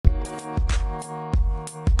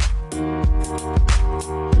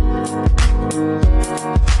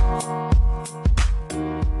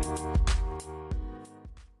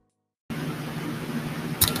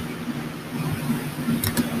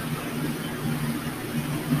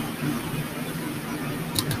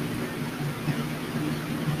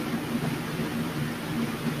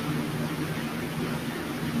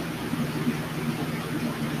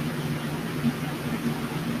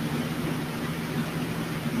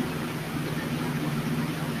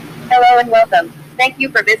Hello and welcome. Thank you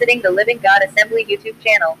for visiting the Living God Assembly YouTube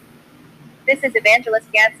channel. This is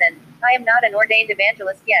Evangelist Gadsden. I am not an ordained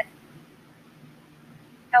evangelist yet.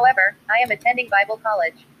 However, I am attending Bible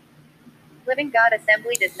college. Living God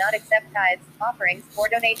Assembly does not accept tithes, offerings, or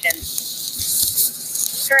donations.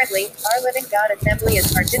 Currently, our Living God Assembly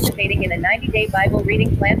is participating in a 90-day Bible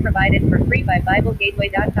reading plan provided for free by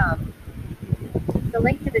BibleGateway.com. The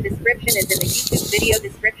link to the description is in the YouTube video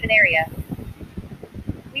description area.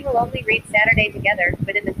 We will only read Saturday together,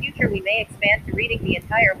 but in the future we may expand to reading the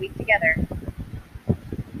entire week together.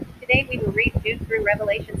 Today we will read Jude through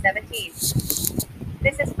Revelation 17.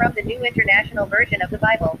 This is from the New International Version of the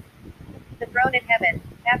Bible. The throne in heaven.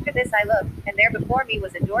 After this I looked, and there before me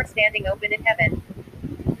was a door standing open in heaven.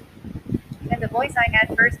 And the voice I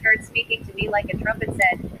had first heard speaking to me like a trumpet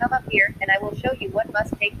said, "Come up here, and I will show you what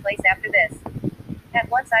must take place after this." At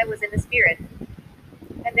once I was in the Spirit.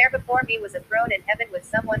 And there before me was a throne in heaven with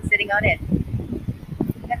someone sitting on it.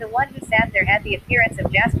 And the one who sat there had the appearance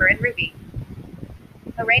of jasper and ruby.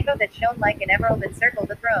 A rainbow that shone like an emerald encircled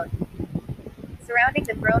the throne. Surrounding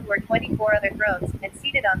the throne were 24 other thrones, and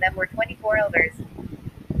seated on them were 24 elders.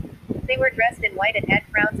 They were dressed in white and had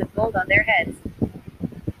crowns of gold on their heads.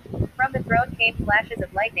 From the throne came flashes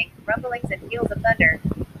of lightning, rumblings and peals of thunder.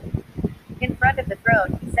 In front of the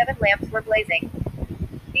throne, 7 lamps were blazing.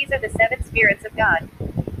 These are the 7 spirits of God.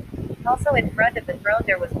 Also in front of the throne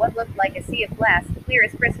there was what looked like a sea of glass, clear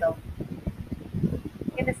as crystal.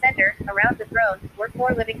 In the center, around the throne, were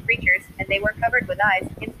 4 living creatures, and they were covered with eyes,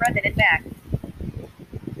 in front and in back.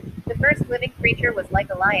 The first living creature was like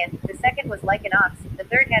a lion, the second was like an ox, the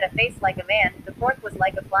third had a face like a man, the fourth was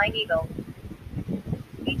like a flying eagle.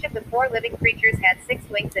 Each of the 4 living creatures had 6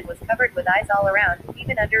 wings and was covered with eyes all around,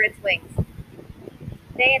 even under its wings.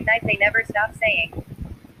 Day and night they never stopped saying,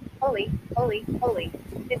 "Holy, holy, holy,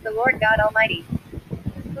 is the Lord God Almighty,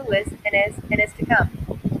 who is, and is to come."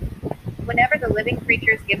 Whenever the living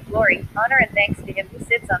creatures give glory, honor and thanks to him who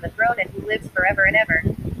sits on the throne and who lives forever and ever.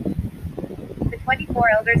 The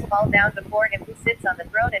 24 elders fall down before him who sits on the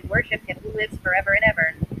throne and worship him who lives forever and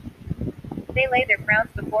ever. They lay their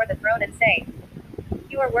crowns before the throne and say,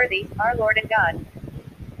 "You are worthy, our Lord and God,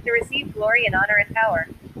 to receive glory and honor and power.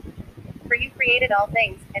 For you created all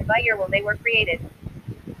things, and by your will they were created,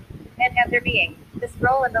 and have their being." The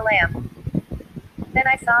scroll and the Lamb. Then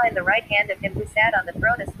I saw in the right hand of him who sat on the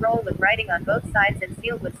throne a scroll with writing on both sides and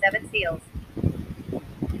sealed with 7 seals.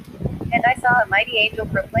 And I saw a mighty angel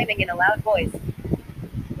proclaiming in a loud voice,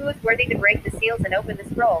 "Who is worthy to break the seals and open the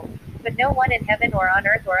scroll?" But no one in heaven or on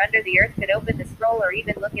earth or under the earth could open the scroll or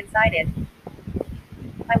even look inside it.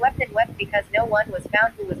 I wept and wept because no one was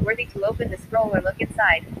found who was worthy to open the scroll or look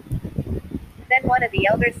inside. Then one of the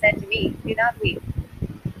elders said to me, "Do not weep.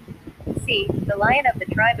 See, the Lion of the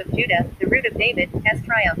tribe of Judah, the Root of David, has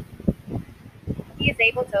triumphed. He is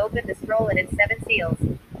able to open the scroll and its 7 seals."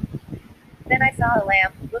 Then I saw a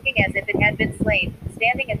lamb, looking as if it had been slain,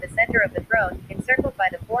 standing at the center of the throne, encircled by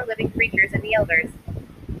the 4 living creatures and the elders.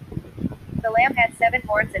 The lamb had 7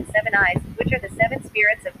 horns and 7 eyes, which are the 7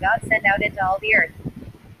 spirits of God sent out into all the earth.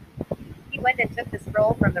 He went and took the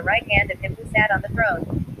scroll from the right hand of him who sat on the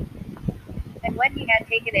throne. And when he had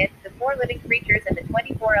taken it, the 4 living creatures and the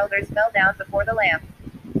 24 elders fell down before the Lamb.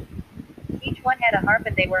 Each one had a harp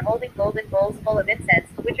and they were holding golden bowls full of incense,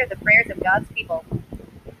 which are the prayers of God's people.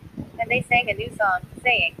 And they sang a new song,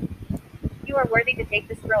 saying, "You are worthy to take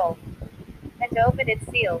the scroll, and to open its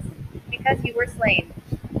seals, because you were slain,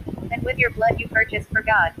 and with your blood you purchased for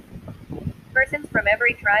God persons from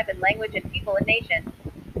every tribe and language and people and nation.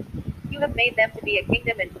 You have made them to be a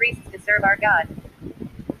kingdom and priests to serve our God,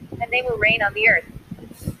 and they will reign on the earth."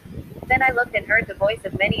 Then I looked and heard the voice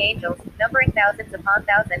of many angels, numbering thousands upon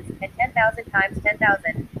thousands, and 10,000 times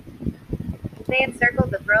 10,000. They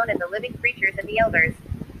encircled the throne and the living creatures and the elders.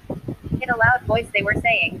 In a loud voice they were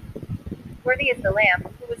saying, "Worthy is the Lamb,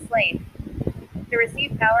 who was slain, to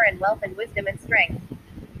receive power and wealth and wisdom and strength,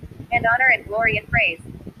 and honor and glory and praise."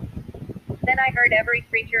 Then I heard every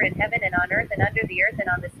creature in heaven and on earth and under the earth and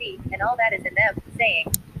on the sea, and all that is in them,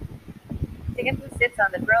 saying, "To him who sits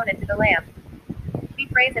on the throne and to the Lamb, be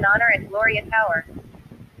praise and honor and glory and power,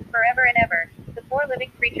 forever and ever." The 4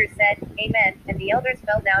 living creatures said, "Amen," and the elders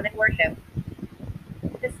fell down and worshipped.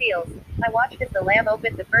 The seals. I watched as the Lamb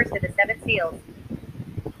opened the first of the 7 seals.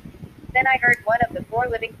 Then I heard one of the 4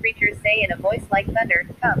 living creatures say in a voice like thunder,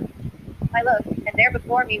 "Come." I looked, and there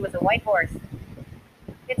before me was a white horse.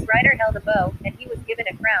 Its rider held a bow, and he was given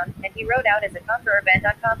a crown, and he rode out as a conqueror bent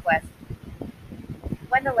on conquest.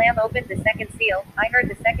 When the Lamb opened the second seal, I heard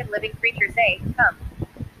the second living creature say, "Come."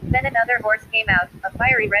 Then another horse came out, a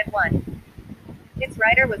fiery red one. Its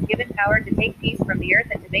rider was given power to take peace from the earth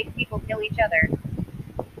and to make people kill each other.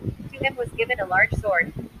 To him was given a large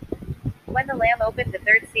sword. When the Lamb opened the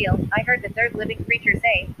third seal, I heard the third living creature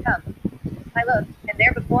say, "Come." I looked, and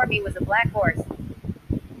there before me was a black horse.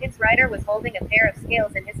 Its rider was holding a pair of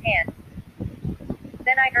scales in his hand.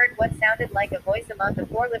 Then I heard what sounded like a voice among the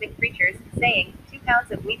four living creatures, saying, 2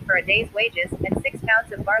 pounds of wheat for a day's wages, and 6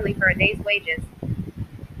 pounds of barley for a day's wages.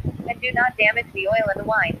 And do not damage the oil and the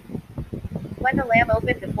wine. When the Lamb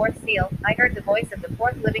opened the fourth seal, I heard the voice of the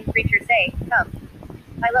fourth living creature say, "Come."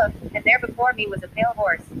 I looked, and there before me was a pale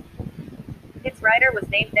horse. Its rider was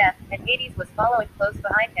named Death, and Hades was following close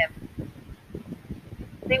behind him.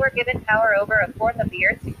 They were given power over a fourth of the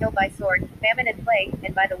earth to kill by sword, famine and plague,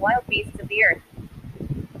 and by the wild beasts of the earth.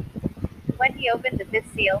 When he opened the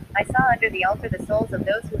fifth seal, I saw under the altar the souls of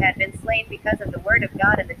those who had been slain because of the word of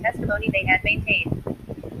God and the testimony they had maintained.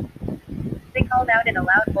 They called out in a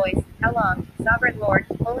loud voice, "How long, sovereign Lord,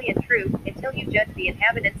 holy and true, until you judge the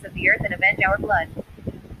inhabitants of the earth and avenge our blood?"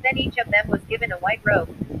 Then each of them was given a white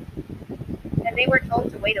robe. And they were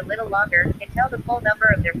told to wait a little longer, until the full number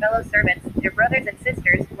of their fellow servants, their brothers and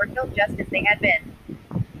sisters, were killed just as they had been.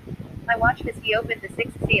 I watched as he opened the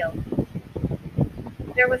sixth seal.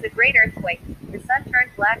 There was a great earthquake. The sun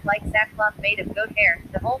turned black like sackcloth made of goat hair,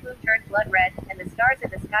 the whole moon turned blood red, and the stars in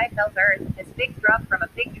the sky fell to earth, as figs drop from a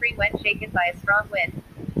fig tree when shaken by a strong wind.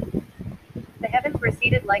 The heavens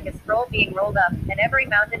receded like a scroll being rolled up, and every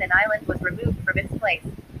mountain and island was removed from its place.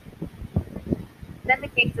 Then the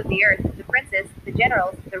kings of the earth, the princes, the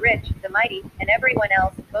generals, the rich, the mighty, and everyone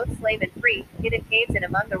else, both slave and free, hid in caves and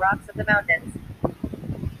among the rocks of the mountains.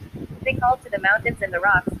 They called to the mountains and the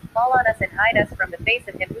rocks, "Fall on us and hide us from the face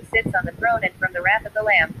of him who sits on the throne and from the wrath of the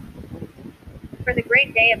Lamb. For the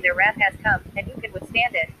great day of their wrath has come, and who can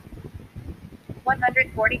withstand it?"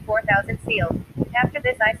 144,000 sealed. After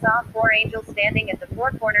this I saw four angels standing at the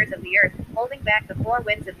four corners of the earth, holding back the four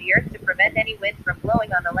winds of the earth to prevent any wind from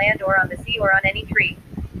blowing on the land or on the sea or on any tree.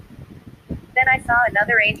 Then I saw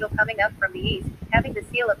another angel coming up from the east, having the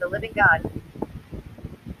seal of the living God.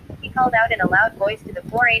 He called out in a loud voice to the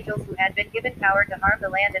four angels who had been given power to harm the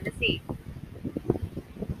land and the sea.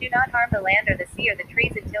 "Do not harm the land or the sea or the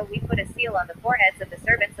trees until we put a seal on the foreheads of the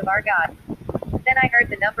servants of our God." Then I heard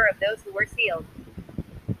the number of those who were sealed.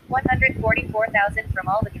 144,000 from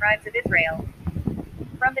all the tribes of Israel.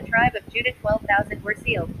 From the tribe of Judah 12,000 were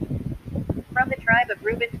sealed. From the tribe of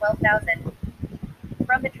Reuben 12,000.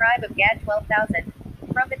 From the tribe of Gad 12,000.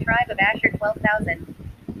 From the tribe of Asher 12,000.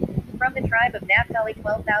 From the tribe of Naphtali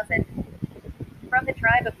 12,000. From the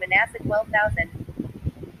tribe of Manasseh 12,000.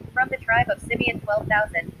 From the tribe of Simeon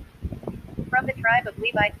 12,000. From the tribe of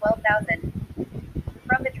Levi 12,000.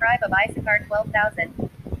 From the tribe of Issachar 12,000.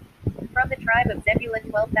 From the tribe of Zebulun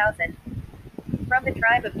 12,000. From the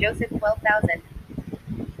tribe of Joseph 12,000.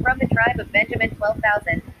 From the tribe of Benjamin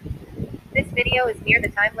 12,000. This video is near the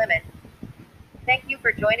time limit. Thank you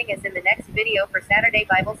for joining us in the next video for Saturday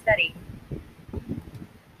Bible study.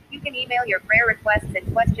 You can email your prayer requests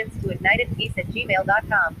and questions to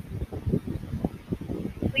ignitedpeace@gmail.com.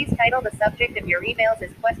 Please title the subject of your emails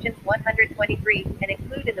as Questions 123, and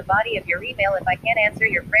include in the body of your email if I can answer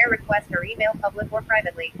your prayer request or email public or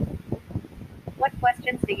privately. What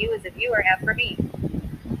questions do you as a viewer have for me?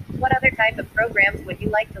 What other type of programs would you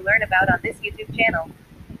like to learn about on this YouTube channel?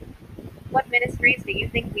 What ministries do you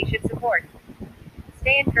think we should support?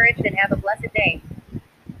 Stay encouraged and have a blessed day.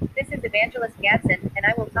 This is Evangelist Gadsden, and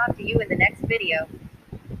I will talk to you in the next video.